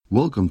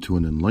Welcome to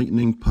an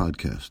enlightening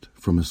podcast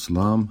from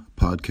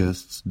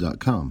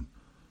islampodcasts.com.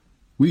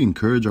 We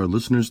encourage our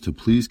listeners to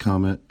please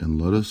comment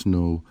and let us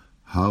know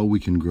how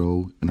we can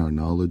grow in our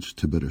knowledge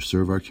to better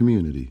serve our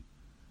community.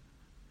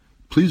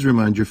 Please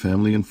remind your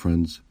family and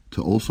friends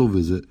to also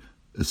visit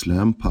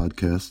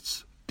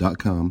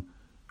islampodcasts.com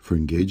for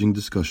engaging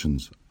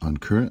discussions on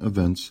current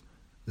events,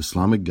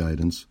 Islamic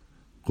guidance,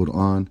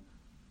 Quran,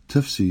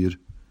 tafsir,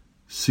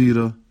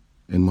 seerah,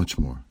 and much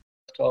more.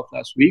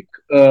 Last week.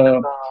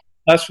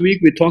 Last week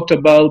we talked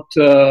about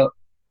the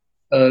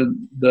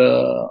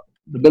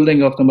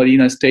building of the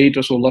Madinah State.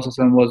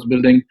 Rasulullah was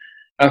building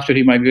after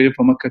he migrated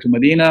from Mecca to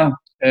Medina,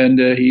 and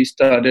he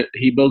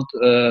built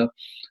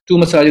two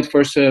masajid,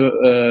 first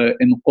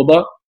in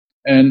Quba,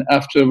 and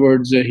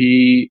afterwards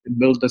he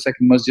built the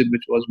second masjid,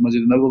 which was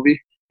Masjid Nabawi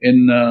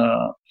in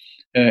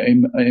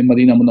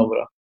Madinah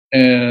Munawwara.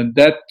 And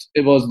that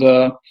it was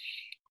the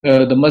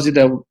masjid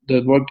that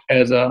worked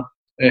as a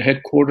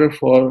headquarter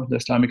for the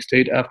Islamic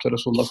State after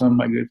Rasulullah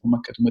migrated from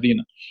Mecca to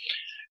Medina.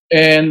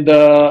 And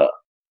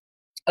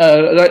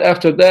right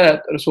after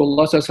that,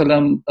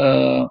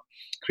 Rasulullah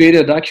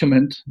created a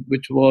document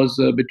which was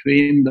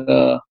between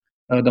the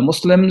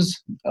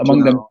Muslims among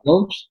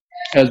themselves,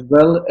 as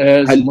well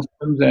as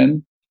Muslims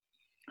and...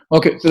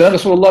 Okay, so then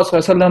Rasulullah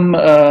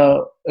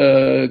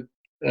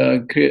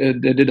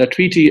did a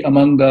treaty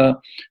among the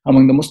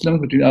Muslims,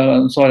 between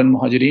Ansar and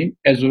Muhajirin,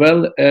 as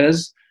well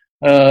as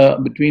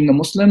between the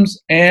Muslims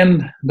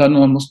and the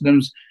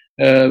non-Muslims,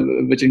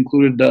 which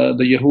included the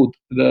Yahud,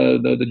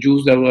 the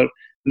Jews that were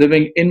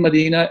living in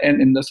Medina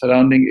and in the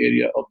surrounding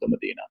area of the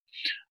Medina.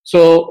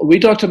 So we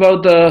talked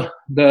about the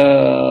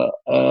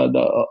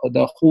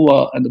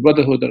Khuwa and the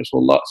brotherhood that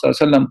Rasulullah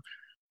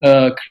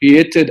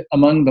created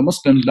among the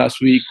Muslims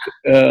last week.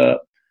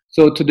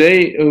 So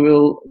today we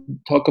will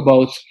talk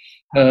about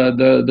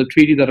the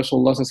treaty that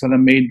Rasulullah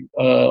made,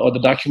 or the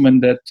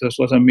document that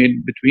Rasulullah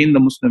made between the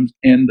Muslims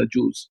and the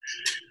Jews.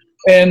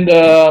 And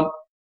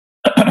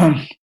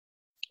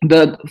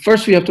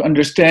first we have to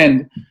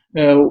understand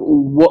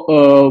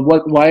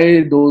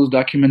why those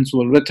documents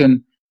were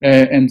written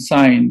and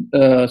signed.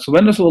 So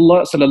when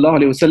Rasulullah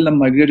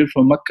migrated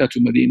from Mecca to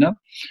Medina,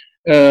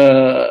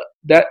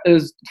 that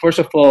is, first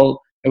of all,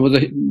 it was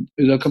a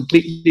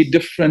completely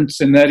different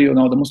scenario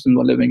now the Muslims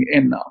were living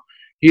in now.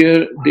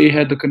 Here they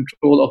had the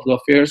control of the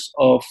affairs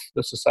of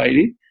the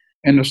society,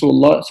 and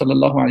Rasulullah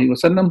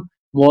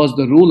was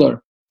the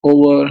ruler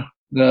over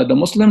the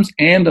Muslims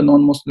and the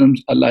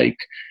non-Muslims alike.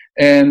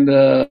 And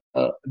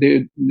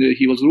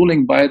he was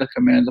ruling by the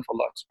commands of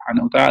Allah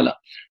subhanahu wa ta'ala.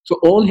 So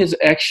all his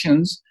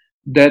actions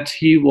that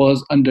he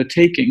was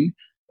undertaking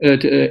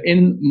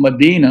in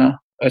Medina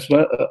as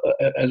well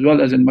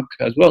as in Mecca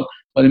as well,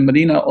 but in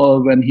Medina,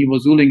 or when he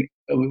was ruling,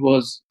 he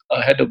was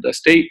head of the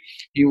state,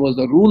 he was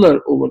the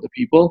ruler over the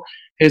people.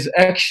 His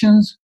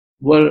actions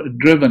were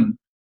driven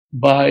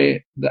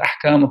by the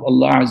ahkam of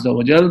Allah Azza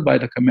wa Jal, by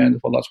the command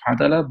of Allah subhanahu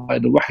wa ta'ala, by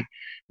the wahy.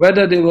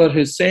 Whether they were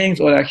his sayings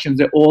or actions,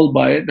 they're all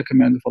by the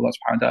command of Allah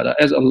subhanahu wa ta'ala.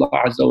 As Allah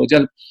Azza wa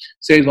Jal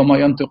says, وَمَا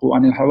يَنْطِقُ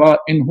عَنِ الْهَوَىٰ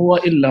إِنْ هُوَ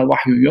إِلَّا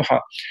وَحْيٌ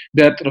يُوحَىٰ,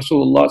 that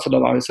Rasulullah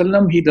sallallahu alayhi wa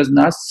sallam, he does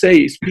not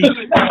speak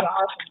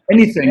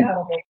anything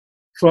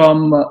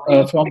from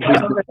his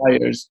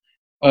desires.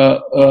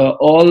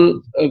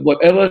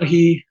 Whatever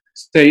he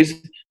says,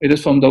 it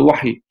is from the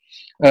wahy.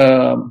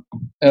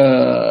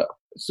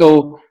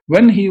 So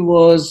when he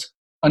was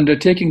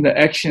undertaking the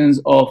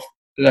actions of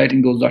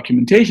writing those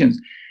documentations,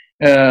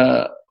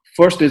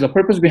 first there's a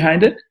purpose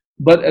behind it,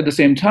 but at the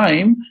same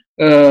time,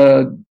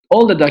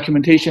 all the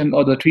documentation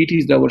or the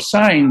treaties that were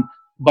signed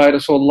by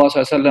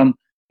Rasulullah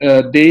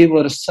they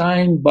were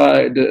signed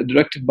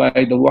directed by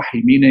the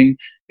wahy, meaning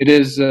it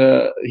is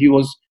he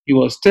was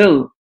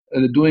still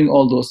doing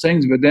all those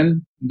things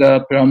within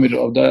the parameter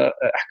of the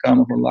ahkam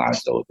of Allah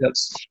Azza wa Jal.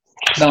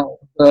 Now,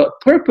 the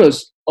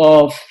purpose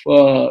of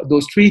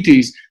those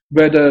treaties,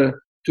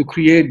 whether to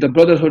create the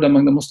brotherhood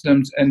among the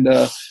Muslims and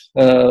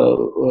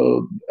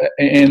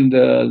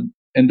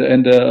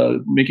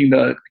making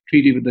the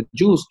treaty with the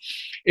Jews,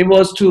 it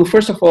was to,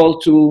 first of all,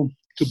 to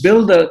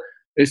build a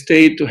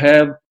state, to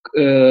have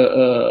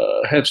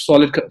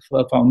solid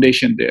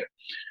foundation there.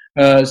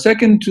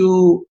 Second,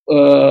 to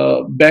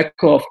back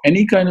off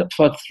any kind of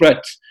a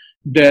threat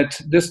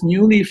that this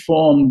newly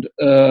formed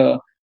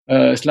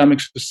Islamic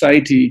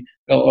society,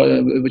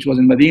 which was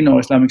in Medina, or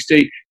Islamic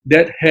State,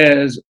 that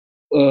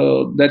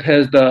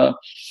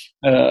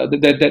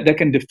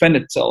can defend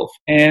itself,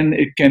 and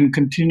it can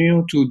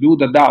continue to do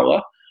the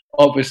dawah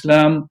of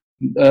Islam,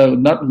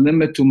 not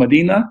limit to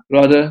Medina,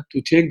 rather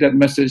to take that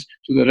message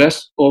to the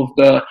rest of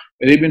the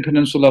Arabian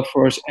Peninsula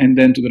first, and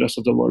then to the rest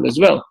of the world as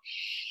well.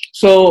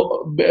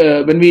 So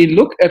when we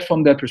look at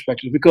from that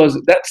perspective, because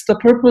that's the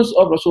purpose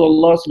of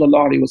Rasulullah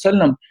sallallahu alaihi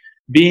wasallam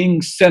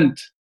being sent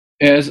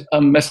as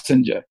a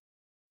messenger.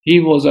 He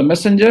was a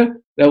messenger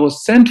that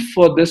was sent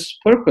for this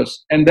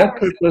purpose, and that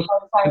purpose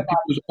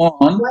continues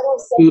on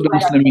to the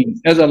Muslimin.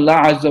 As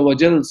Allah Azza wa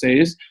Jal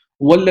says,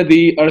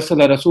 وَالَّذِي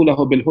أَرْسَلَ رَسُولَهُ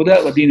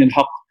بِالْهُدَى وَدِينِ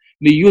الْحَقِّ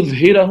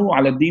لِيُظْهِرَهُ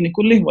عَلَى الدِّينِ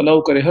كُلِّهِ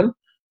وَلَوْ كَرِهَ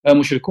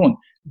الْمُشْرِكُونَ.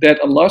 that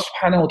Allah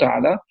subhanahu wa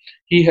ta'ala,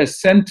 He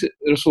has sent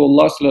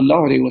Rasulullah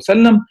sallallahu alayhi wa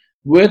sallam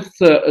with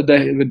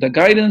the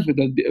guidance, with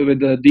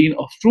the deen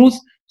of truth.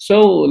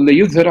 So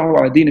لِيُظْهِرَهُ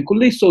عَلَى دِينِ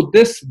كُلِّهِ. So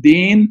this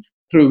deen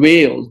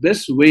prevails,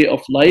 this way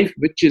of life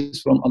which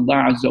is from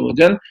Allah Azza wa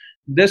Jal,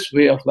 this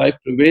way of life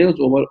prevails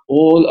over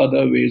all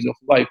other ways of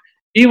life,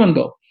 even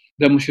though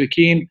the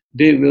mushrikeen,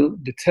 they will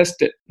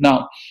detest it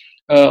now,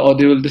 or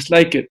they will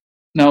dislike it.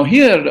 Now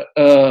here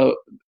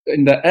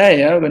in the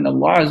ayah, when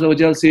Allah Azza wa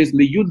Jal says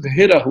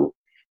لِيُظْهِرَهُ,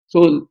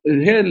 so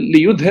here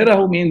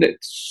لِيُظْهِرَهُ means that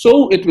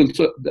so it will,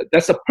 so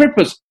that's the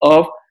purpose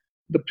of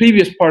the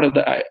previous part of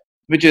the ayah,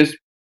 which is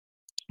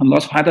Allah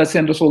subhanahu wa ta'ala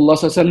sent Rasulullah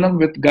sallallahu alaihi wasallam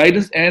with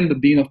guidance and the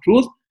deen of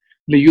truth.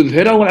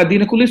 لِيُظْهِرَهُ عَلَى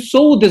دِينِ كُلِّهِ,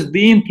 so this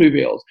deen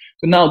prevails.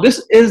 So now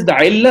this is the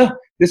illah,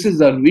 this is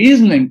the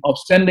reasoning of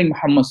sending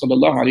Muhammad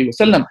sallallahu alaihi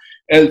wasallam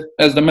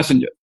as the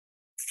messenger.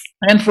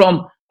 And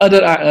from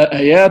other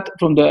ayat,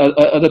 from the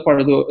other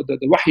part of the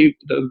wahy,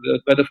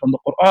 whether from the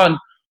Quran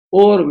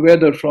or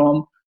whether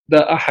from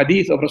the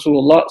ahadith of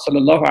Rasulullah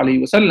sallallahu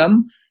alaihi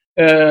wasallam,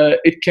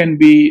 it can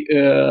be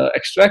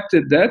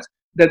extracted that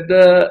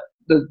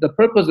the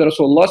purpose that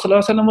Rasulullah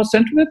sallallahu alaihi wasallam was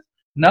sent with,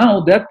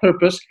 now that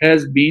purpose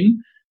has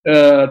been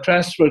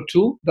transferred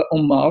to the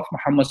ummah of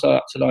Muhammad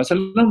sallallahu alaihi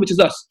wasallam, which is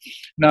us.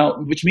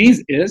 Now, which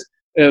means is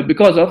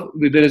because of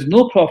there is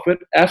no prophet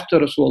after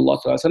Rasulullah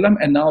sallallahu alaihi wasallam,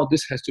 and now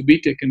this has to be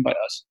taken by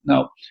us.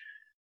 Now,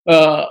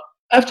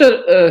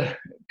 after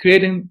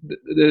creating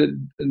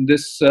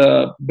this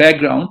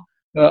background,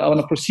 I want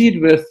to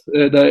proceed with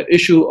the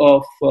issue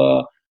of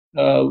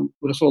Rasulullah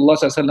sallallahu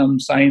alaihi wasallam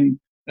signed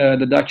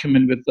the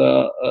document with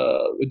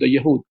the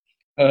Yahud,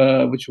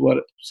 which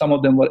were, some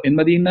of them were in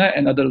Medina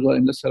and others were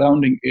in the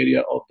surrounding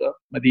area of the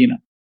Medina.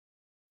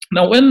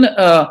 Now, when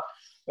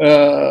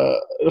Rasulullah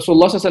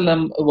sallallahu alaihi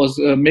wasallam was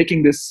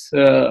making this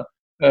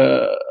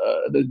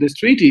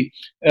treaty,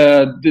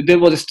 there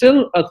was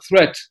still a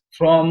threat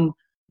from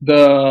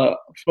the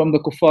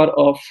kuffar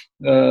of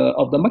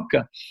the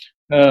Mecca,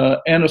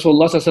 and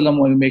Rasulullah sallallahu alaihi wasallam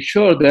wanted to make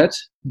sure that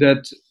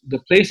the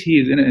place he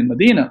is in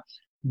Medina,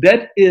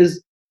 that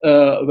is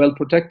well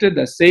protected,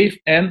 that's safe,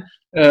 and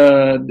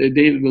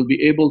they will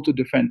be able to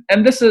defend.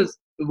 And this is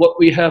what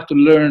we have to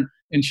learn,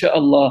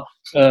 inshallah,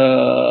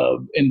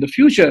 in the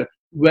future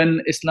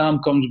when Islam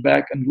comes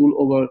back and rule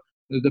over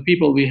the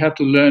people. We have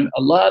to learn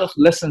a lot of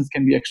lessons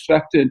can be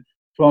extracted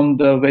from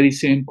the very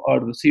same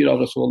part of the seerah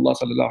of Rasulullah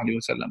sallallahu alaihi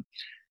wasallam.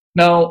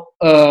 Now,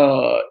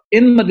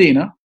 in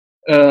Medina,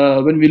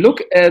 when we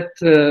look at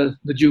the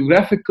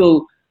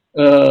geographical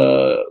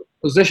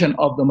position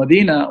of the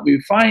Medina, we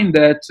find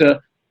that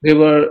they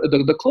were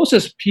the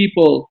closest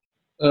people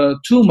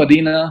to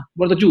Medina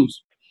were the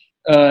Jews,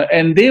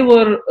 and they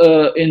were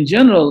in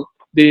general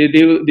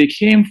they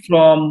came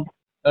from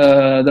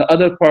the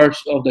other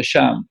parts of the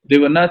Sham. They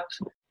were not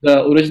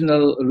the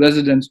original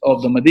residents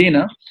of the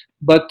Medina,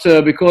 but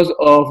because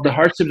of the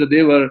hardship that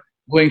they were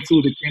going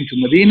through, they came to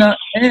Medina,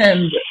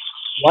 and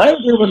while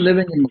they were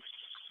living in Medina,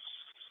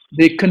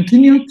 they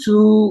continued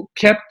to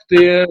kept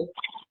their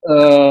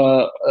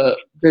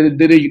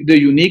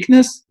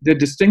uniqueness, their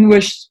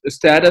distinguished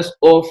status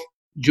of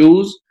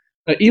Jews,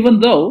 even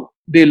though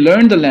they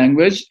learned the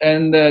language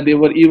and they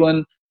were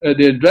even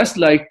they dressed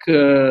like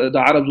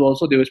the Arabs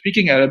also. They were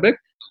speaking Arabic,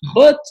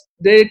 but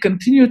they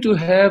continue to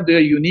have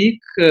their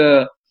unique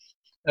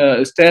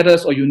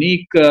status or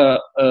unique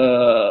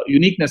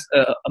uniqueness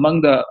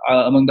among the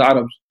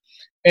Arabs.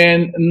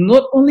 And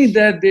not only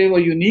that, they were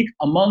unique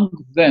among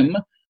them.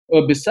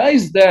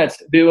 Besides that,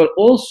 they were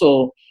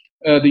also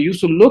they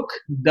used to look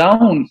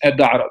down at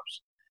the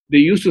Arabs. They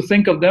used to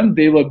think of them,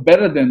 they were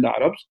better than the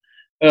Arabs.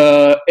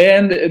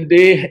 And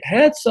they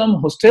had some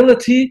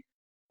hostility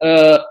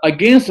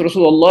against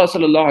Rasulullah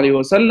sallallahu alaihi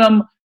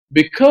wasallam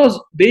because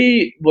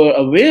they were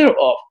aware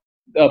of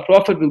the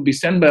Prophet will be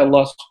sent by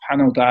Allah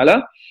subhanahu wa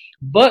ta'ala,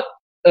 but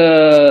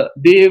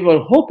they were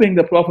hoping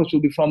the Prophet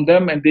will be from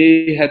them, and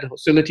they had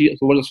hostility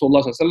towards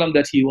Rasulullah sallallahu alaihi wasallam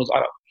that he was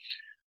Arab.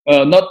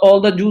 Not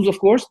all the Jews, of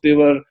course. They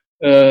were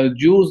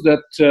Jews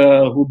that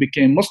who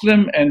became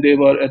Muslim, and they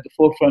were at the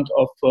forefront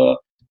of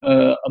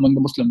among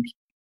the Muslims.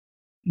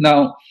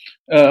 Now,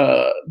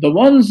 the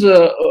ones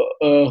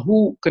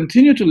who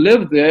continue to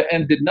live there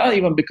and did not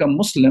even become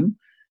Muslim,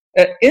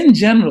 in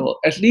general,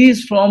 at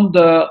least from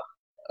the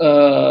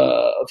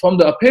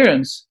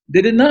appearance,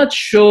 they did not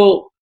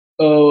show.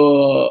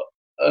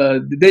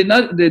 They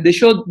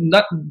showed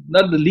not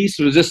the least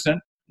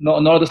resistance,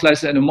 nor the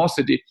slightest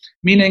animosity.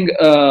 Meaning,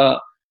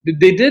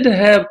 they did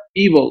have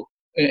evil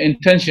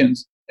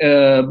intentions,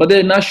 but they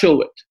did not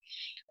show it.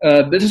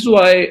 This is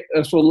why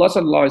Rasulullah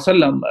sallallahu alaihi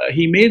wasallam,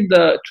 he made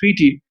the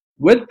treaty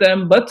with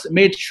them, but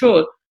made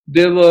sure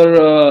there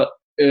were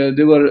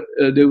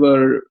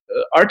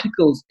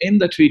articles in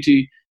the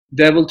treaty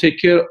that will take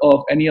care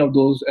of any of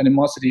those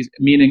animosities.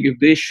 Meaning, if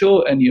they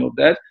show any of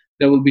that,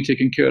 they will be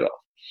taken care of.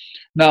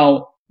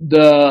 Now,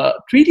 the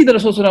treaty that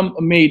Rasulullah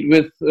made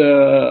with,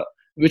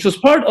 which was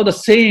part of the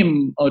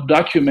same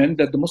document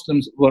that the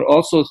Muslims were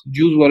also,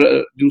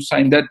 Jews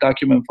signed that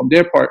document from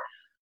their part.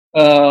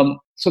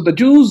 So the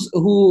Jews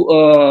who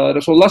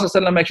Rasulullah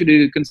ﷺ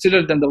actually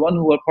considered them the one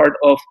who were part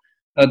of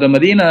the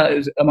Madinah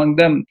is among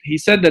them. He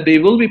said that they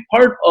will be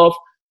part of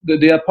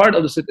they are part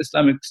of the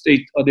Islamic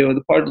State, or they were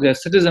the part of their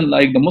citizen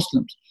like the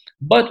Muslims,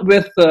 but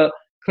with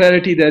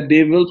clarity that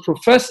they will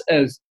profess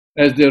as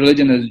their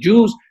religion as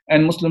Jews,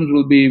 and Muslims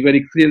will be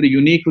very clearly,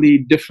 uniquely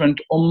different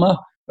ummah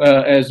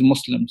as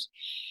Muslims.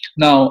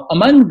 Now,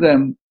 among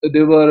them,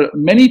 there were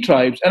many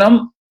tribes,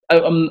 and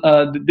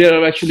there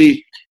are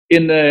actually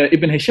in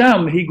Ibn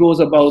Hisham, he goes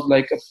about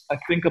like I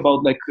think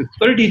about like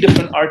 30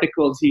 different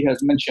articles he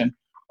has mentioned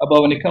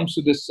about when it comes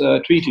to this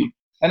treaty,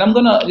 and I'm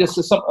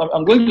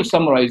going to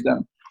summarize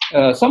them.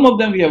 Some of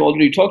them we have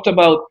already talked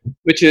about,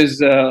 which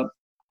were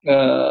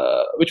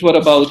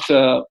about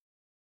the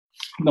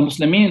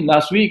Muslimin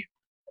last week,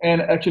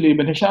 and actually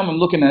Ibn Hisham, I'm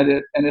looking at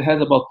it, and it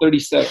has about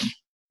 37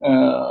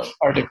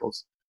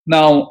 articles.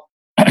 Now,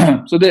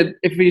 so that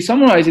if we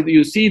summarize it,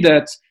 you see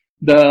that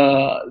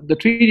the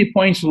treaty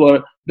points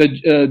were the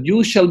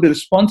Jews shall be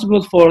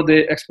responsible for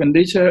the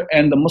expenditure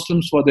and the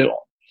Muslims for their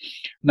own.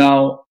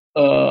 Now,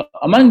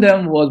 among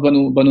them was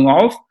Banu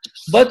Auf,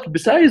 but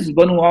besides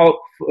Banu Auf,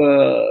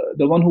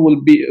 the one who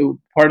will be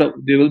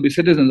they will be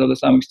citizens of the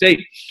Islamic State.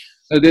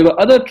 There were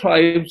other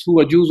tribes who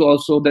were Jews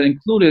also that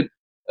included,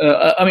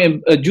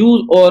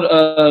 Jews or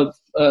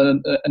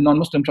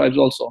non-Muslim tribes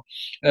also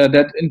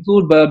that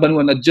include Banu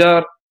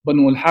al-Najjar,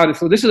 Banu al-Harith.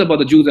 So this is about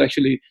the Jews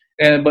actually,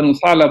 and Banu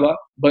Thalaba,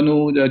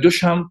 Banu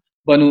Jusham,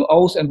 Banu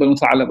Aus, and Banu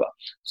Thalaba.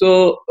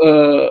 So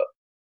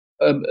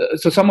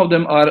some of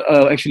them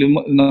are actually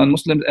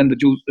non-Muslims, and the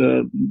Jews,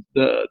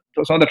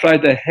 some of the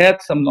tribes that had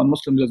some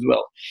non-Muslims as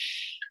well.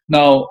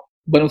 Now,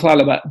 Banu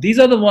Thalaba, these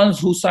are the ones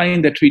who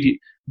signed the treaty.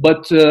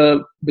 But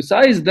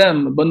besides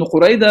them, Banu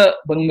Qurayda,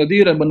 Banu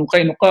Nadir, and Banu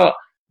Qaynuqa,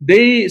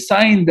 they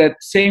signed that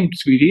same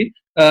treaty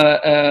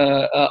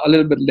a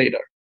little bit later.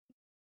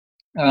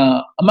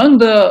 Among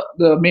the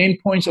main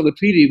points of the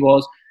treaty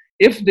was,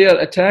 if they are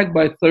attacked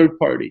by third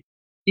party,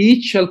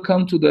 each shall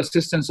come to the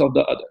assistance of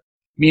the other.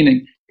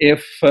 Meaning,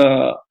 if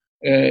the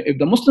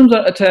Muslims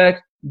are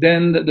attacked,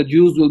 then the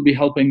Jews will be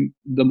helping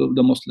the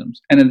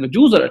Muslims, and if the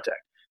Jews are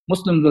attacked,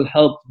 Muslims will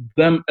help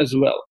them as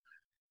well.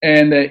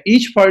 And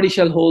each party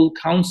shall hold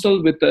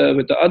counsel with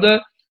the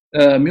other.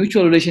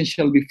 Mutual relations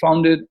shall be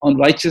founded on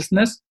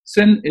righteousness.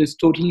 Sin is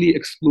totally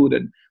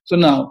excluded. So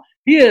now,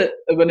 here,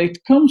 when it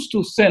comes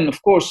to sin,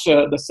 of course,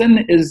 the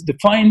sin is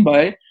defined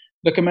by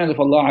the command of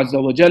Allah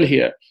Azza wa Jal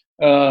here.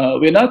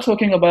 We're not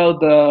talking about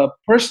the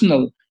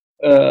personal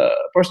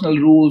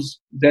rules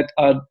that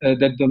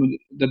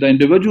the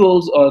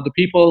individuals or the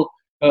people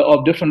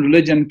of different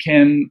religion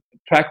can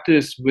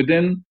practice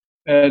within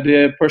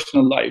their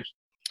personal lives.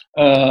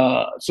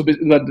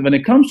 But when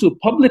it comes to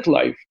public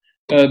life,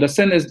 the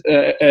sin is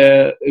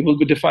it will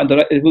be defined.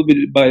 It will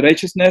be by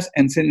righteousness,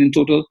 and sin in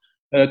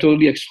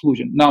totally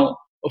exclusion. Now,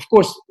 of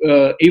course,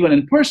 even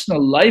in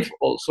personal life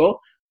also,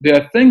 there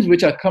are things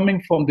which are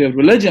coming from their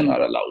religion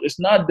are allowed. It's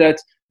not that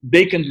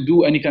they can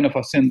do any kind of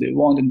a sin they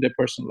want in their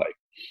personal life.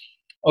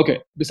 Okay.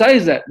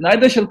 Besides that,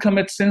 neither shall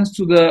commit sins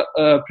to the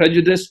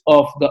prejudice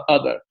of the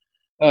other.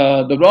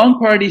 The wrong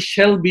party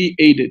shall be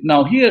aided.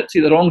 Now here, see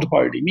the wronged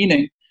party,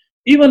 meaning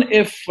even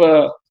if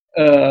a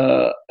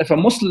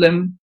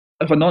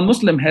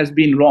non-Muslim has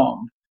been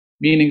wronged,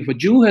 meaning if a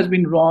Jew has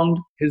been wronged,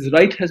 his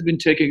right has been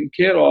taken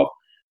care of,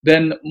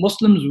 then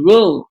Muslims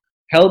will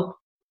help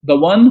the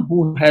one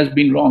who has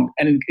been wronged.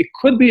 And it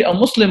could be a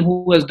Muslim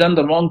who has done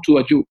the wrong to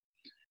a Jew.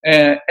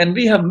 And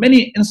we have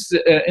many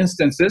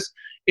instances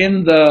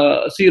in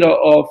the Seerah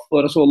of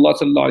Rasulullah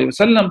sallallahu alaihi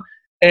wasallam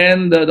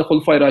and the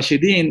Khulafai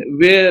Rashidin,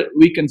 where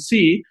we can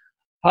see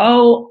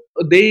how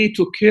they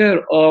took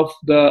care of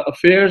the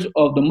affairs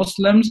of the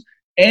Muslims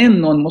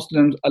and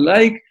non-Muslims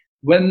alike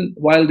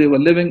while they were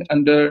living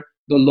under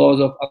the laws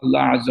of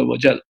Allah Azza wa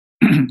Jal.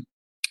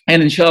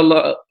 And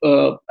inshallah,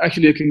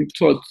 actually I can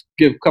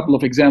give a couple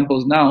of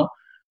examples now.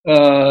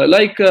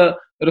 Like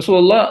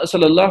Rasulullah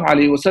sallallahu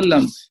alaihi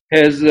wasallam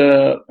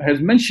has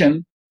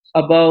mentioned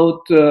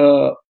about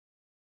the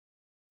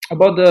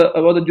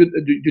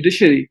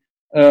judiciary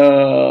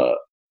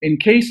in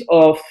case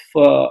of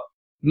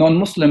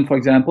non-Muslim, for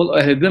example,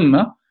 a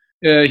dhimma.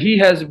 He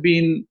has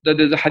been,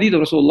 there's a hadith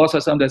of Rasulullah sallallahu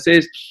alaihi wasallam that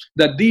says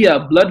that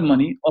diya, blood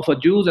money of a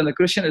Jews and a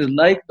Christian, is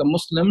like the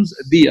Muslims'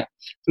 diya.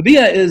 So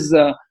diya is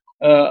the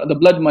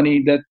blood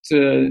money that,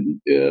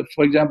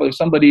 for example,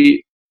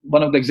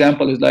 one of the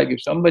examples is like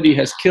if somebody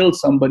has killed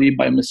somebody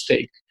by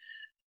mistake.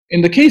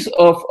 In the case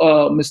of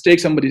mistake,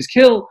 somebody is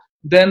killed,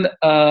 then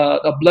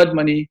the blood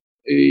money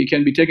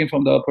can be taken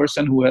from the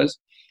person who has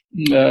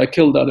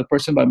killed the other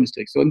person by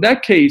mistake. So in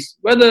that case,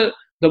 whether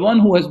the one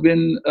who has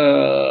been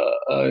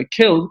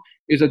killed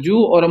is a Jew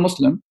or a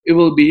Muslim, it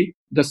will be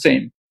the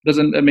same.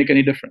 Doesn't make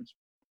any difference.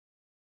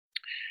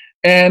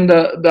 And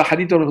the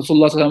hadith of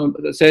Rasulullah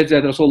says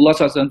that Rasulullah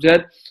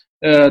said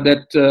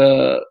that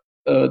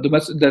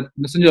the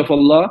Messenger of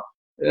Allah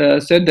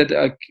said that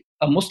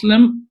a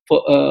Muslim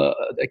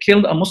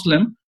killed a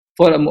Muslim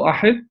for a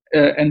mu'ahid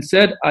and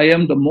said, I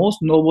am the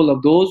most noble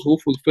of those who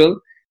fulfill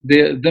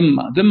their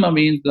dhimma. Dhimma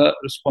means the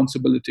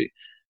responsibility.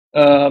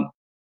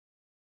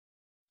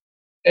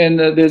 And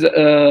there's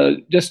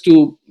just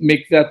to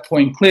make that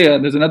point clear,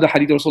 there's another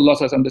hadith of Rasulullah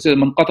sallallahu alaihi wasallam that says,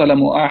 "Man qatala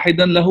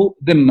mu'ahidan lahu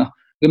dhimma,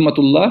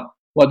 dhimmatullah,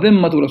 wa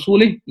dhimmatu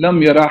rasulih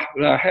lam yarah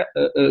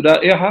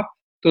ra'iha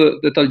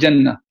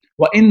al-jannah,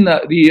 wa inna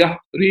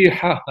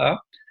rihaha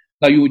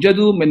la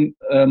yujadu min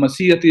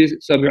masiyati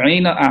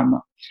sab'ina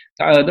a'ma."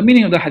 The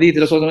meaning of the hadith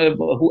is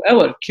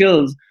whoever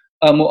kills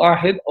a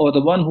mu'ahid, or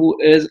the one who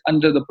is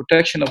under the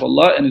protection of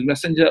Allah and His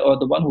Messenger, or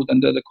the one who's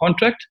under the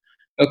contract,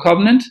 a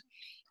covenant,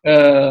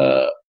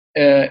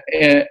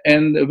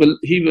 and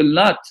he will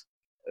not,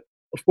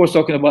 of course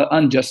talking about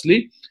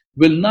unjustly,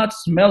 will not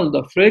smell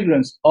the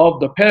fragrance of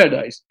the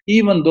paradise,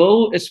 even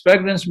though its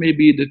fragrance may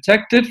be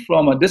detected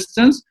from a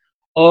distance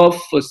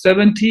of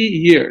 70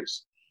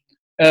 years.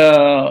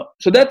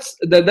 So that's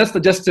the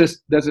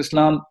justice that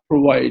Islam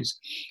provides.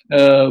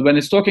 When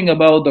it's talking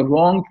about the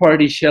wrong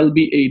party shall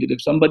be aided.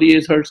 If somebody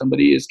is hurt,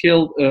 somebody is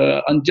killed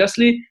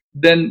unjustly,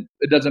 then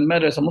it doesn't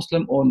matter as a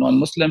Muslim or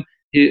non-Muslim,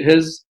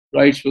 his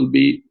rights will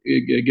be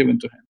given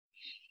to him.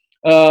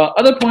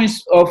 Other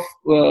points of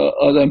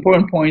the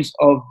important points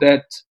of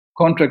that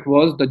contract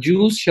was the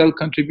Jews shall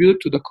contribute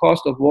to the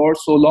cost of war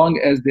so long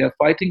as they are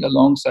fighting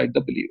alongside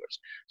the believers.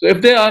 So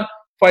if they are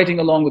fighting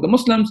along with the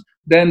Muslims,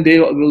 then they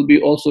will be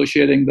also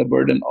sharing the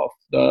burden of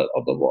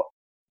the war.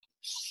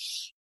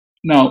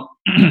 Now,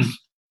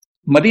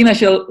 Medina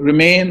shall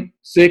remain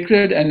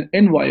sacred and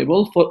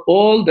inviolable for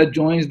all that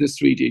joins this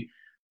treaty.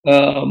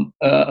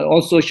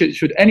 Also,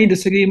 should any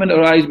disagreement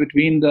arise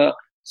between the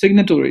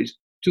signatories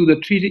to the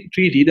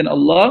treaty, then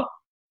Allah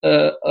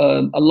Azza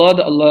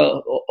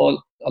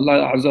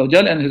wa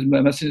Jal and His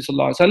Messenger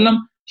Sallallahu Alaihi Wasallam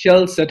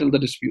shall settle the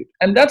dispute.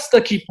 And that's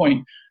the key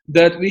point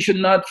that we should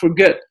not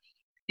forget.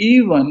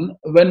 Even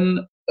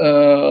when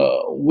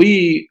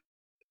we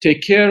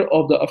take care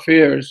of the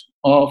affairs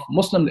of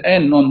Muslims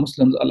and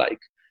non-Muslims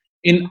alike,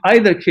 in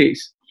either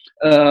case,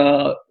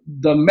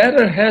 the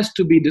matter has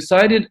to be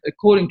decided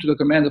according to the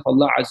command of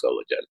Allah Azza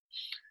wa Jal.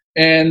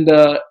 And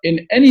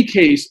in any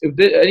case, if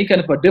there any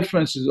kind of a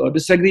differences or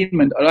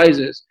disagreement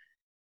arises,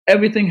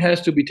 everything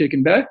has to be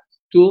taken back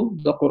to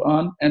the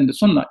Quran and the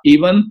Sunnah.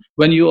 Even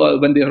when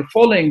they are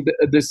following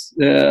this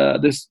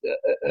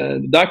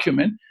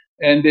document,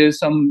 and there's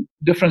some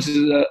differences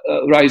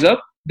rise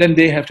up, then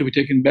they have to be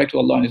taken back to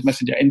Allah and His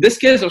Messenger. In this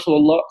case,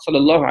 Rasulullah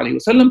sallallahu alaihi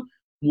wasallam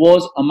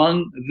was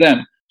among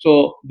them,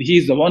 so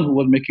he's the one who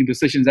was making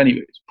decisions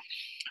anyways.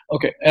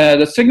 Okay,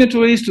 the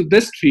signatories to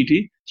this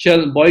treaty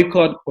shall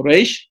boycott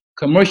Quraysh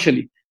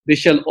commercially. They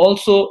shall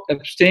also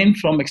abstain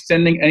from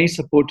extending any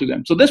support to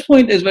them. So this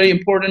point is very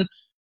important.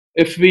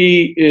 If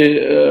we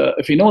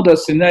know the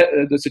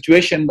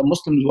situation the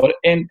Muslims were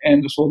in,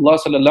 and Rasulullah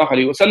sallallahu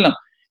alaihi wasallam,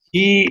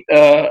 he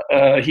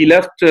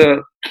left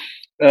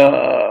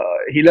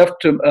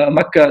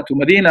Mecca to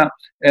Medina,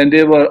 and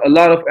there were a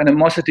lot of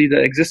animosity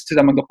that existed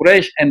among the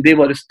Quraysh, and they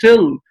were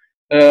still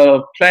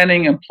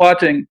planning and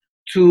plotting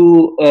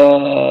to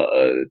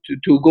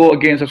go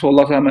against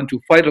Rasulullah and to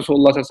fight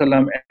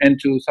Rasulullah and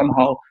to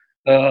somehow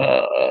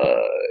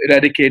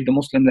eradicate the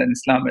Muslims and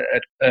Islam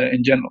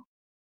in general.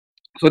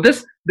 So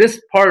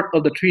this part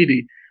of the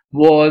treaty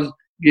was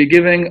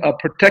giving a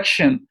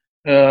protection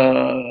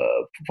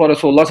for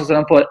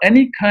Rasulullah for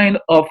any kind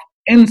of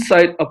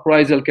inside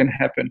uprisal can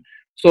happen.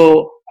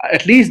 So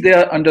at least they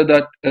are under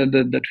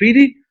the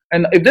treaty,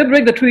 and if they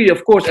break the treaty,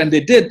 of course, and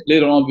they did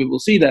later on, we will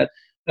see that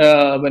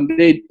when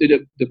they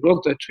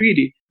broke the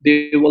treaty,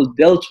 they were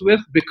dealt with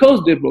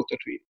because they broke the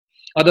treaty.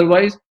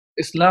 Otherwise,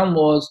 Islam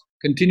was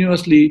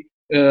continuously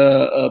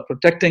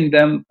protecting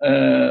them,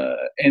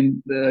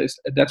 and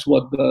that's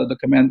what the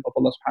command of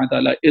Allah subhanahu wa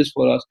ta'ala is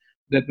for us,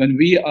 that when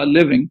we are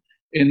living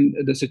in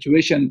the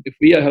situation, if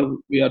we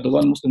are the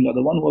one Muslims are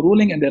the one who are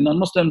ruling, and the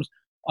non-Muslims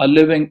are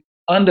living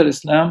under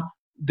Islam,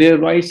 their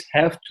rights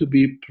have to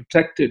be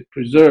protected,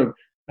 preserved,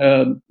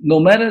 no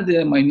matter they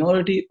are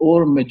minority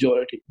or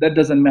majority. That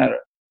doesn't matter.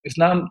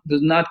 Islam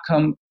does not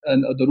come,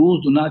 and the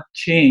rules do not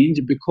change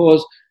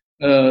because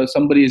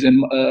somebody is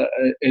in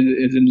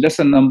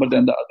lesser number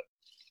than the other.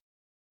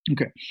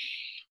 Okay.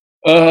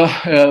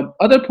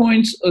 Other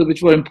points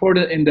which were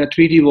important in that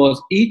treaty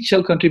was each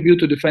shall contribute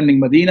to defending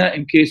Medina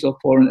in case of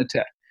foreign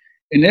attack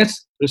in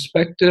its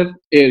respective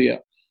area.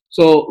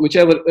 So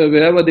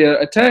wherever they are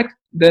attacked,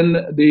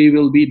 then they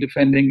will be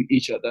defending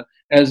each other.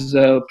 As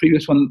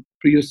previous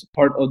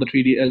part of the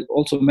treaty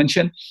also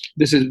mentioned,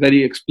 this is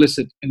very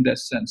explicit in that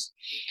sense.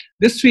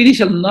 This treaty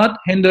shall not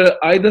hinder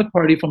either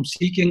party from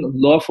seeking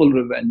lawful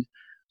revenge.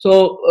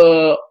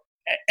 So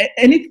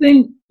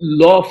anything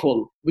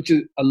lawful which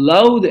is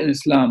allowed in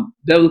Islam,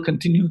 that will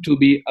continue to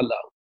be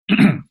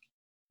allowed.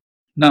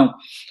 Now,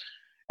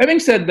 having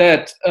said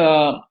that,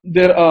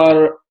 there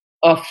are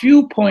a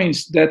few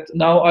points that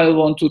now I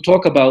want to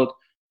talk about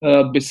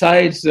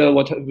besides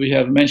what we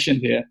have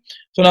mentioned here.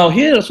 So now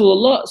here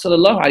Rasulullah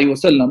sallallahu alaihi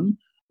wasallam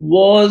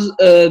was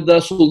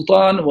the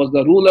Sultan, was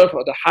the ruler,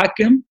 or the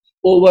Hakim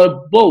over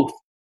both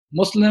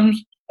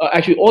Muslims,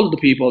 actually all the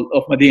people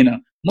of Medina,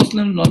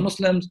 Muslims,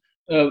 non-Muslims,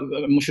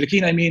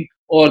 Mushrikeen,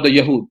 or the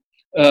Yahud.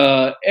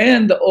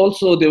 And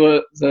also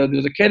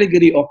there's a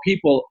category of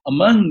people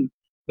among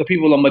the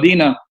people of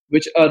Medina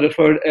which are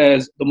referred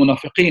as the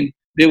munafiqeen.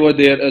 They were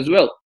there as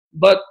well.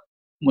 But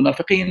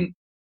munafiqeen,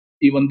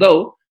 even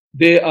though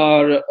they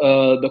are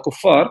the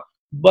kuffar,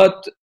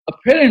 but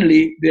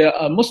apparently they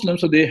are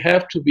Muslims, so they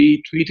have to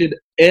be treated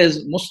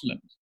as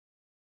Muslims.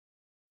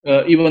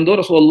 Even though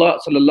Rasulullah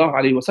sallallahu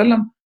alaihi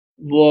wasallam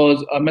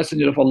was a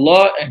messenger of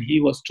Allah, and he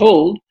was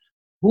told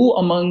who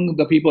among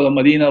the people of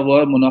Medina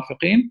were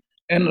munafiqeen,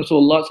 and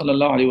Rasulullah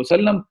sallallahu alaihi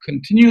wasallam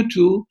continued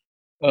to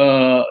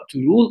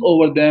rule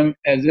over them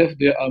as if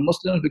they are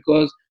Muslims,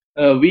 because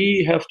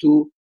we have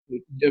to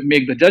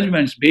make the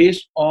judgments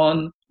based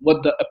on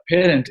what the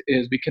apparent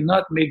is. We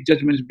cannot make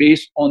judgments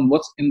based on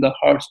what's in the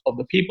hearts of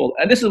the people.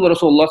 And this is what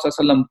Rasulullah sallallahu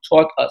alaihi wasallam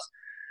taught us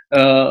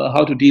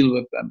how to deal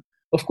with them.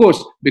 Of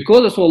course,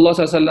 because Rasulullah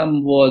sallallahu alaihi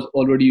wasallam was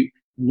already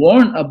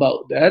warned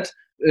about that,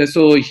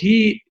 so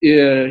he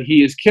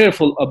is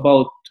careful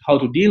about how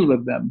to deal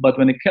with them. But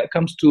when it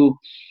comes to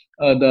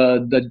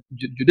the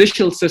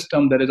judicial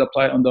system that is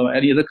applied on them,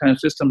 any other kind of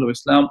systems of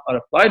Islam are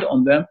applied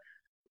on them,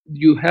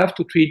 you have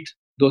to treat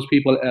those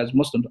people as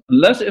Muslims.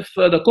 Unless if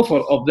the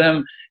kufr of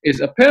them is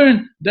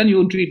apparent, then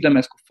you treat them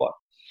as kuffar.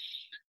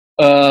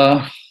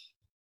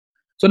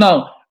 So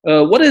now,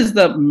 what is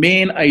the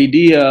main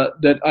idea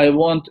that I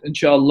want,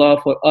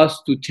 inshallah, for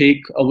us to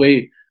take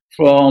away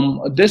from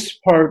this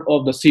part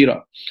of the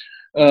Seerah?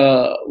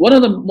 One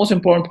of the most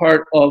important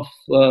part of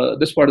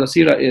this part of the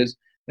Seerah is,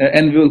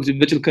 and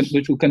which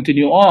will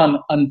continue on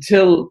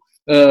until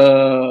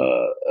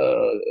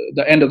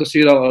the end of the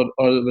Seerah,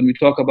 or when we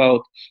talk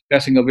about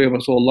passing away of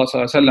Rasulullah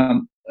sallallahu alaihi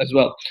wasallam as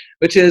well,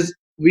 which is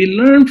we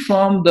learn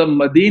from the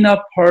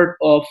Medina part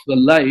of the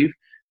life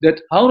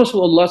that how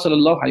Rasulullah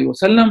sallallahu alaihi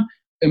wasallam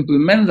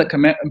implemented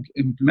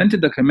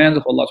the commands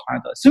of Allah subhanahu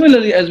wa ta'ala.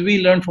 Similarly, as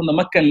we learned from the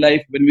Meccan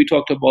life, when we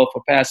talked about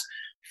for past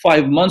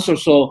 5 months or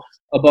so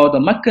about the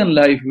Meccan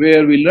life,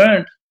 where we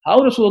learned how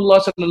Rasulullah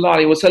sallallahu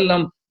alaihi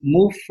wasallam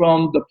moved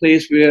from the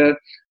place where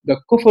the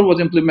kufr was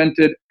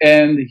implemented,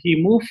 and he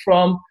moved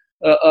from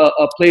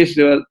a place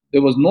where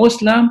there was no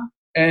Islam,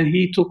 and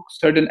he took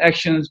certain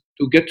actions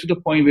to get to the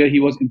point where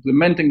he was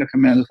implementing the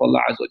commands of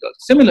Allah Azza wa Jalla.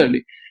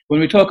 Similarly, when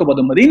we talk about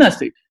the Madinah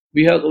state,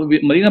 we have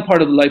Madinah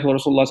part of the life of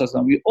Rasulullah sallallahu alaihi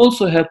wasallam. We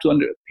also have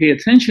to pay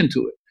attention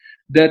to it,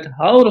 that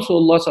how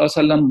Rasulullah sallallahu alaihi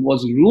wasallam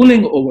was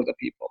ruling over the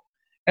people,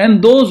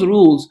 and those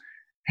rules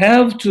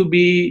have to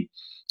be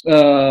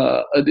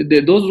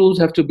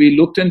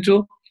looked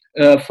into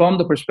from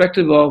the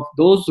perspective of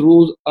those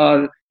rules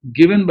are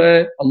given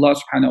by Allah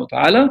subhanahu wa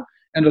ta'ala,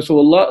 and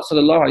Rasulullah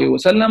sallallahu alaihi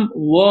wasallam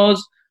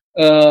was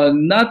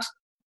not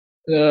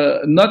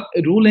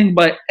ruling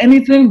by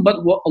anything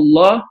but what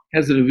Allah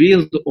has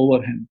revealed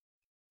over him.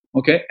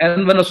 Okay,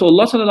 and when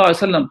Rasulullah sallallahu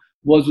alaihi wasallam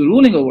was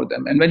ruling over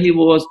them, and when he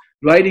was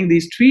writing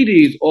these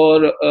treaties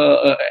or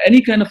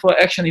any kind of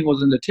action he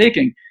was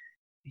undertaking,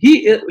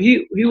 he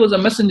was a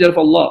messenger of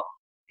Allah.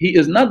 He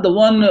is not the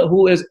one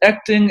who is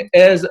acting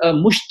as a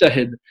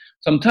mujtahid.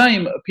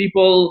 Sometimes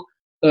people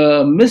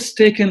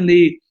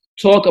mistakenly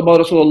talk about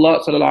Rasulullah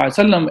sallallahu alaihi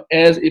wasallam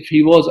as if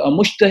he was a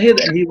mujtahid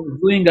and he was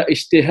doing a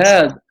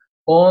ijtihad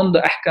on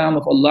the ahkam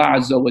of Allah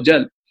Azza wa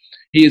Jal.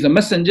 He is a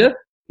messenger.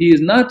 He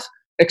is not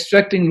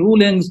extracting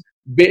rulings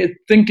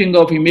thinking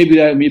of he may be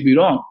right, may be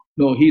wrong.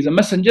 No, he is a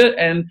messenger,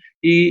 and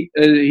he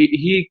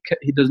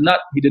did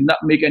not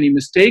make any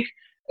mistake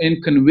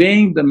in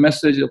conveying the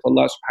message of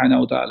Allah subhanahu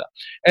wa ta'ala.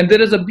 And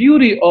there is a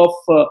beauty of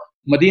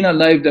Medina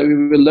life that we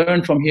will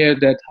learn from here,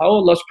 that how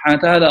Allah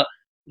subhanahu wa ta'ala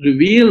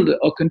revealed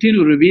or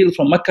continued to reveal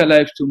from Makkah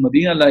life to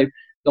Medina life.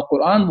 The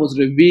Quran was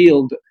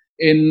revealed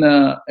in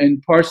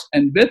parts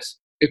and bits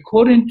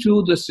according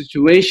to the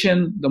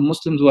situation the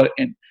Muslims were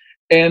in.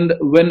 And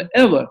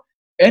whenever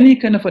any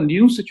kind of a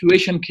new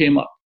situation came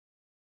up,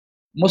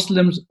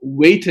 Muslims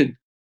waited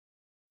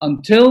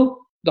until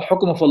the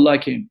hukum of Allah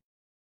came.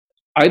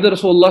 Either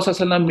Rasulullah sallallahu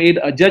alaihi wasallam made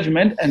a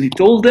judgment and he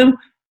told them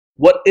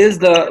what is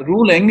the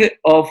ruling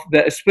of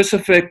the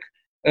specific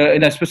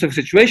in a specific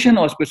situation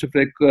or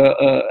specific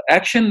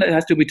action that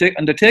has to be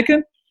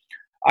undertaken.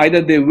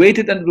 Either they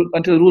waited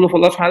until the rule of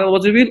Allah subhanahu wa ta'ala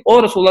was revealed,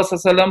 or Rasulullah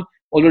sallallahu alaihi wasallam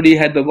already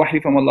had the wahi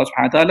from Allah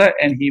subhanahu wa ta'ala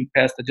and he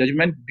passed the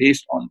judgment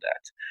based on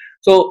that.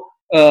 So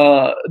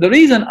the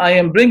reason I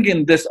am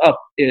bringing this up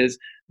is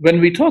when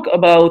we talk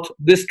about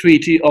this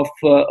treaty of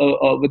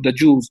with the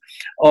Jews,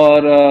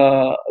 or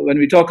when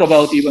we talk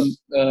about even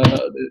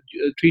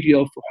the treaty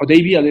of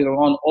Hudaybiyah later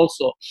on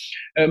also,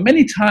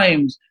 many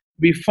times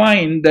we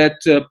find that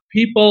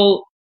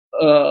people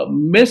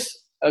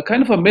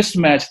kind of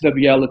mismatch the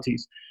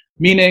realities.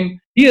 Meaning,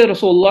 here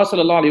Rasulullah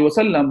sallallahu alaihi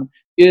wasallam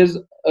is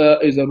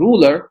a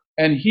ruler,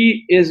 and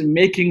he is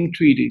making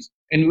treaties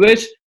in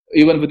which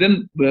even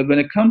when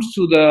it comes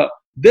to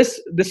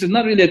this is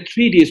not really a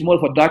treaty, it's more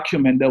of a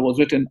document that was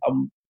written,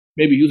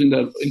 maybe using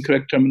the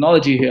incorrect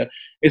terminology here.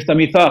 It's the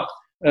mithaq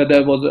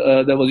that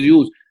was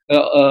used,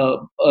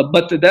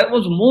 but that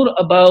was more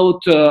about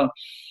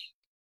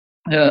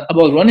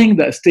running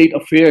the state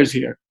affairs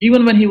here.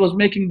 Even when he was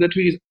making the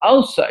treaties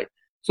outside,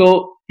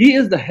 so He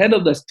is the head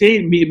of the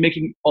state,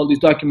 making all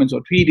these documents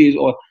or treaties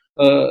or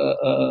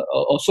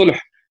sulh.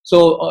 So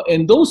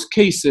in those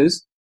cases,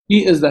 he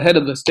is the head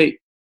of the state.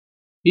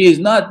 He is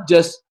not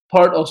just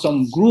part of some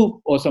group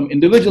or some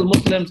individual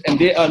Muslims, and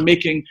they are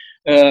making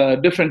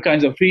different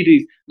kinds of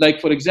treaties. Like,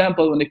 for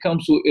example, when it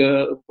comes to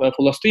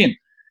Palestine,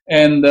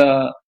 and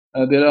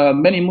there are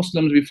many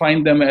Muslims, we find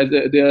them as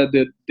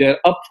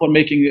they're up for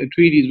making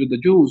treaties with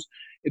the Jews.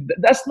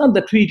 That's not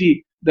the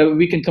treaty that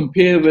we can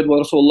compare with what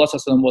Rasulullah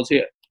was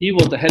here. He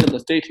was the head of the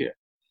state here,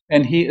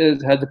 and he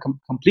had the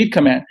complete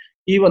command.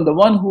 Even the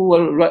one who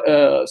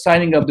were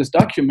signing up this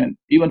document,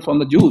 even from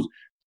the Jews,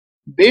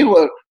 they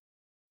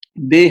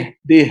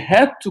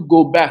had to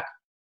go back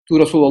to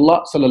Rasulullah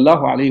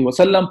sallallahu alaihi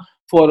wasallam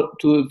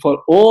for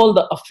all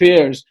the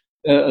affairs,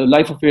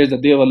 life affairs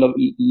that they were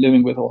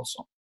living with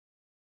also.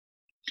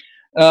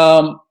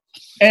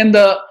 And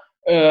the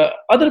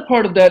other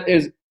part of that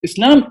is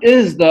Islam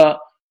is the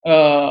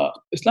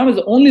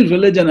only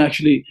religion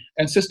actually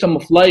and system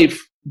of life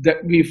that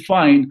we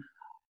find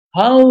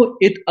how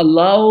it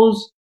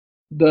allows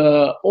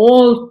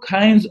all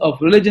kinds of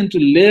religion to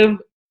live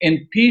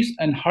in peace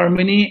and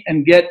harmony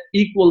and get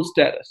equal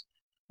status.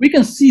 We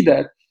can see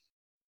that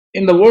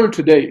in the world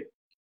today.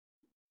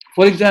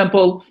 For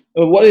example,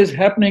 what is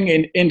happening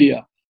in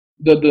India,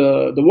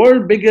 the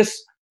world biggest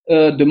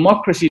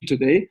democracy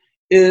today,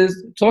 is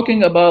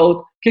talking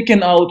about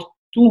kicking out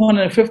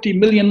 250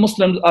 million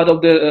Muslims out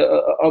of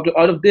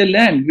their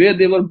land where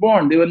they were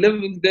born. They were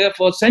living there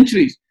for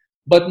centuries,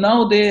 but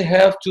now they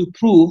have to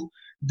prove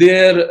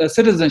their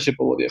citizenship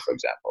over there, for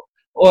example.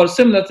 Or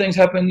similar things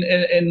happen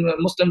in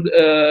Muslim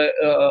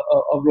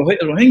of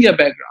Rohingya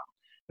background.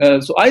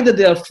 So either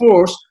they are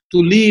forced to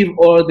leave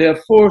or they are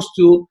forced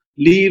to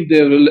leave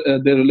their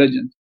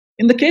religion.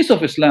 In the case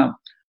of Islam,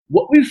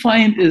 what we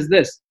find is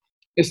this: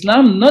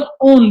 Islam not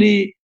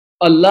only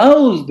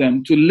allows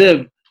them to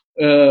live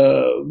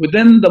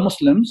within the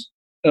Muslims,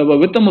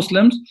 with the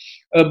Muslims,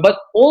 but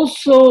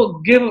also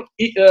give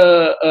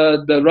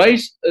the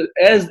rights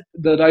as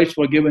the rights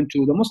were given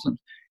to the Muslims.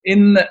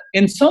 In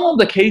some of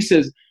the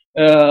cases,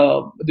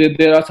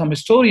 there are some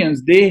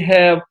historians, they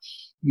have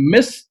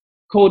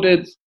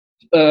miscoded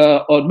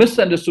or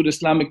misunderstood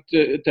Islamic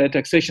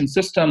taxation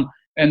system,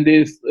 and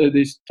they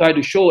try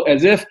to show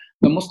as if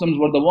the Muslims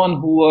were the one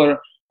who were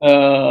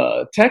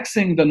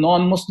taxing the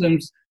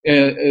non-Muslims,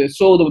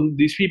 so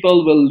these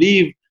people will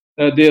leave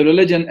their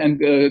religion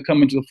and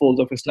come into the fold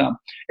of Islam.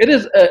 It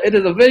is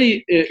a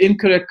very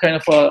incorrect kind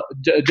of a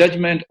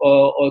judgment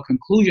or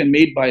conclusion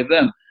made by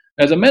them.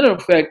 As a matter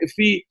of fact, if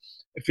we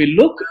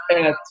look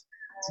at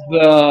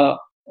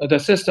the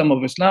system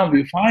of Islam,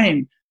 we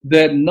find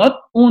that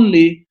not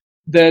only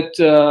that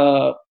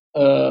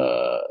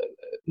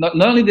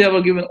not only they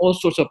were given all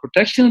sorts of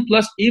protection,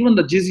 plus even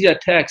the jizya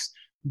tax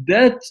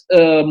that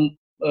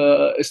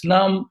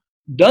Islam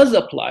does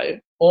apply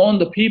on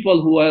the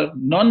people who are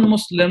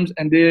non-Muslims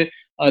and they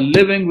are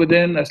living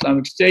within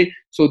Islamic State,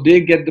 so they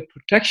get the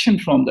protection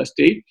from the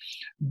state.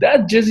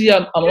 That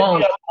jizya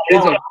amount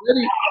is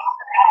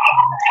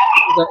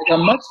a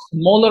much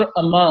smaller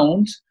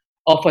amount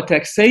of a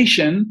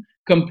taxation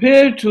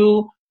compared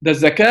to the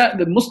zakat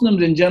that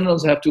Muslims in general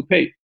have to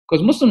pay.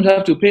 Because Muslims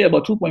have to pay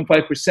about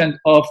 2.5%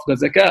 of the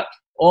zakat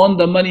on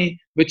the money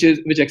which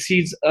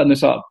exceeds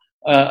nisab.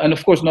 And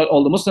of course, not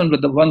all the Muslims,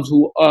 but the ones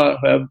who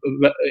have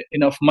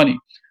enough money.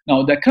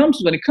 Now, when it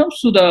comes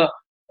to the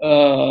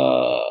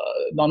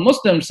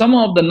non-Muslims, some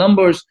of the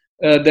numbers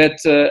that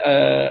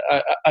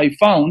I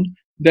found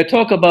that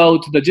talk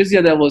about the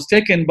jizya that was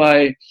taken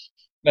by,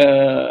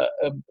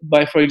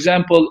 for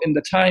example, in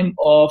the time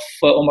of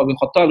Umar bin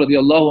Khattab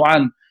radiallahu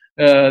anh,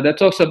 that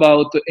talks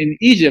about in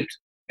Egypt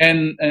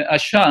and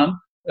Asham,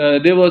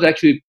 there was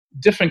actually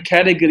different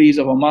categories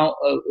of amount.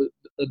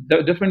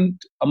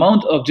 Different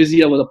amount of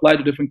jizya was applied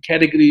to different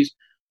categories,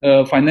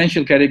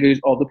 financial categories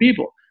of the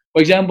people.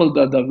 For example,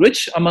 the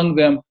rich among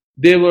them,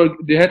 they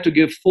had to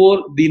give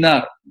 4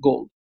 dinar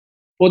gold,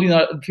 4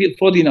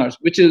 dinars,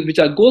 which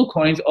are gold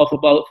coins of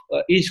about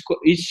each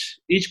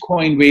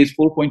coin weighs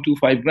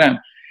 4.25 grams.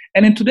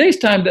 And in today's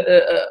time,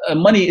 the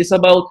money is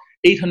about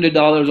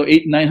 $800 or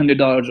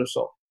 $900 or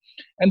so.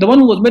 And the one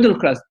who was middle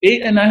class,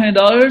 $800 and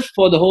 $900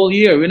 for the whole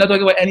year. We're not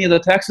talking about any of the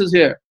taxes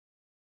here.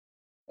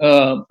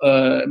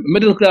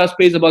 Middle class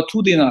pays about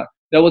 2 dinar.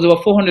 That was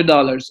about $400,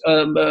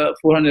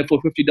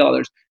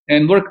 $450.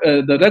 And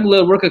the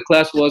regular worker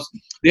class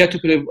they had to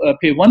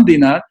pay 1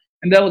 dinar,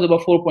 and that was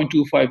about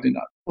 4.25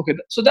 dinar. Okay,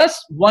 so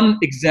that's one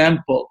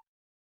example.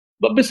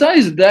 But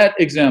besides that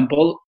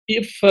example,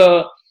 if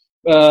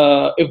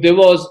there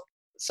was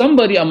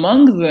somebody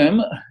among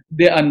them,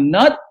 they are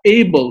not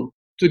able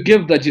to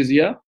give the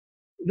jizya,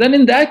 then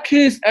in that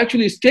case,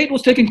 actually, state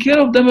was taking care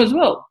of them as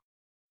well.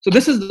 So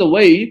this is the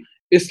way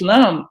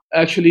Islam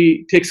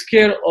actually takes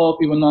care of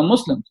even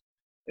non-Muslims.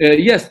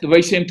 Yes, the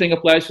very same thing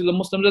applies to the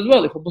Muslims as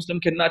well. If a Muslim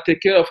cannot take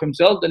care of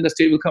himself, then the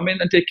state will come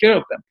in and take care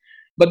of them.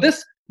 But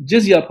this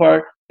jizya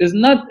part is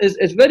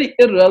very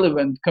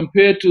irrelevant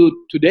compared to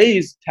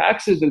today's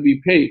taxes that we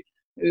pay.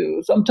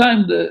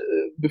 Sometimes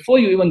before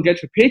you even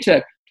get your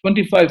paycheck,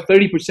 25,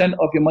 30%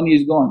 of your money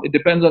is gone. It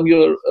depends on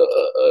your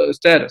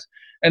status.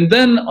 And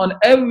then on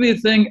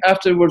everything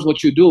afterwards,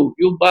 what you do,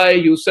 you buy,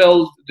 you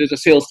sell, there's a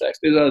sales tax,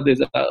 there's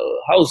a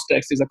house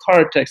tax, there's a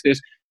car tax, there's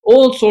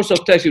all sorts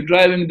of tax. You're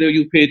driving there,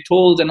 you pay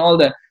tolls and all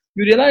that.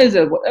 You realize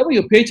that whatever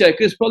your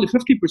paycheck is, probably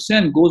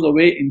 50% goes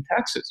away in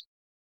taxes.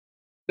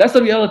 That's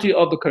the reality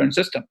of the current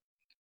system.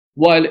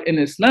 While in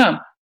Islam,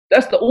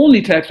 that's the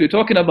only tax we're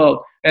talking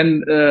about.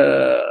 And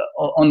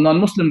on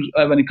non-Muslims,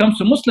 when it comes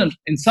to Muslims,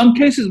 in some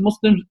cases,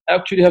 Muslims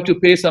actually have to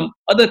pay some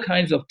other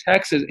kinds of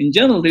taxes. In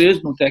general, there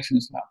is no tax in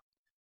Islam.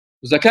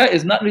 Zakat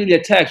is not really a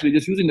tax. We're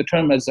just using the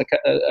term as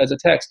a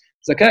tax.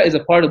 Zakat is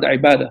a part of the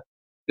ibadah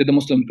that the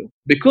Muslims do.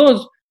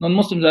 Because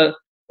non-Muslims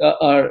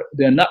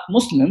they're not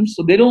Muslims,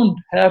 so they don't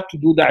have to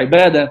do the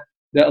ibadah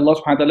that Allah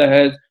subhanahu wa ta'ala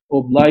has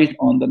obliged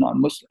on the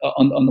non-Muslim,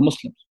 on the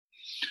Muslims.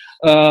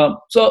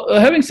 So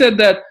having said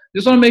that,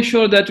 just want to make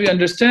sure that we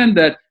understand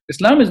that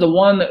Islam is the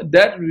one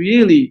that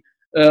really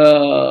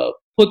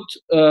put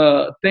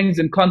things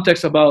in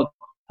context about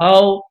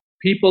how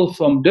people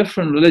from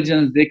different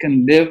religions, they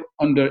can live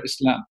under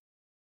Islam.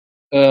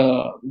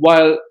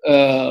 While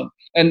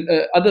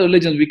other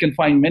religions, we can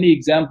find many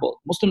examples.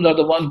 Muslims are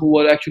the one who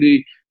were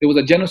actually, there was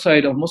a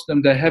genocide of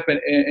Muslims that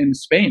happened in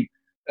Spain.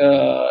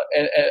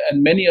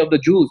 And many of the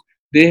Jews,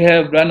 they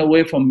have ran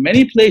away from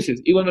many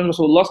places. Even when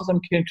Rasulullah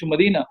came to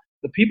Madinah,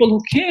 the people who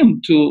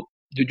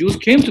the Jews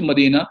came to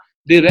Madinah,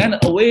 they ran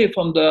away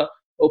from the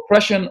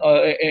oppression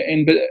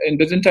in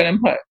Byzantine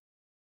Empire.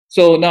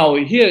 So now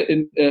here,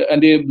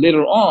 and they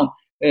later on,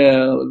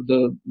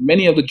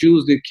 many of the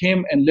Jews, they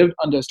came and lived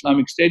under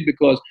Islamic State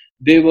because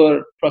they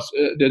were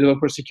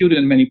persecuted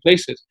in many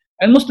places.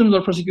 And Muslims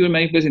were persecuted in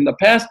many places in the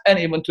past, and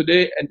even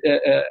today,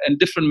 and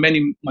different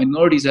many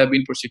minorities have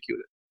been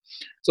persecuted.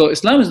 So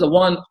Islam is the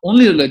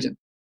only religion,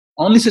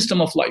 only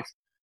system of life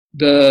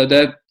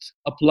that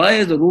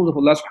applies the rules of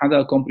Allah subhanahu wa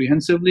ta'ala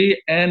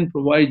comprehensively and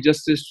provide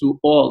justice to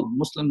all,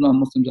 Muslims,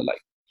 non-Muslims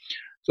alike.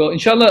 So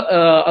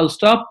inshallah, I'll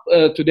stop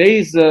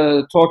today's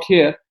talk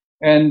here,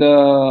 and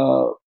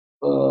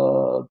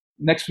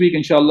next week,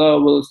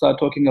 inshallah, we'll start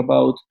talking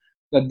about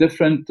the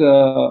different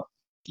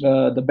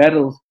the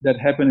battles that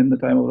happened in the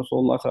time of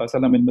Rasulullah sallallahu alaihi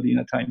wasallam in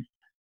Medina time.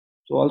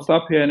 So I'll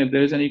stop here, and if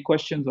there is any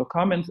questions or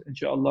comments,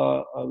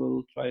 inshallah, I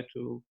will try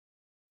to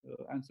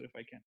answer if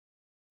I can.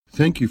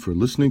 Thank you for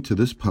listening to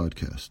this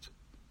podcast.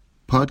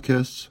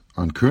 Podcasts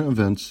on current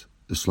events,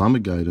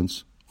 Islamic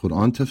guidance,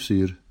 Quran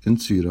tafsir, and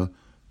Seerah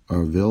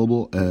are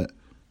available at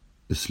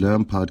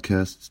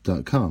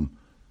islampodcasts.com,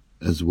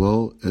 as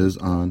well as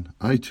on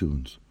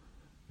iTunes.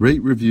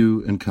 Rate,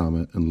 review, and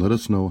comment, and let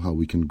us know how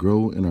we can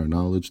grow in our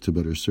knowledge to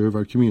better serve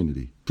our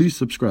community. Please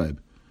subscribe,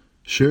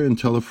 share, and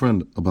tell a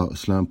friend about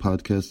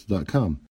islampodcasts.com.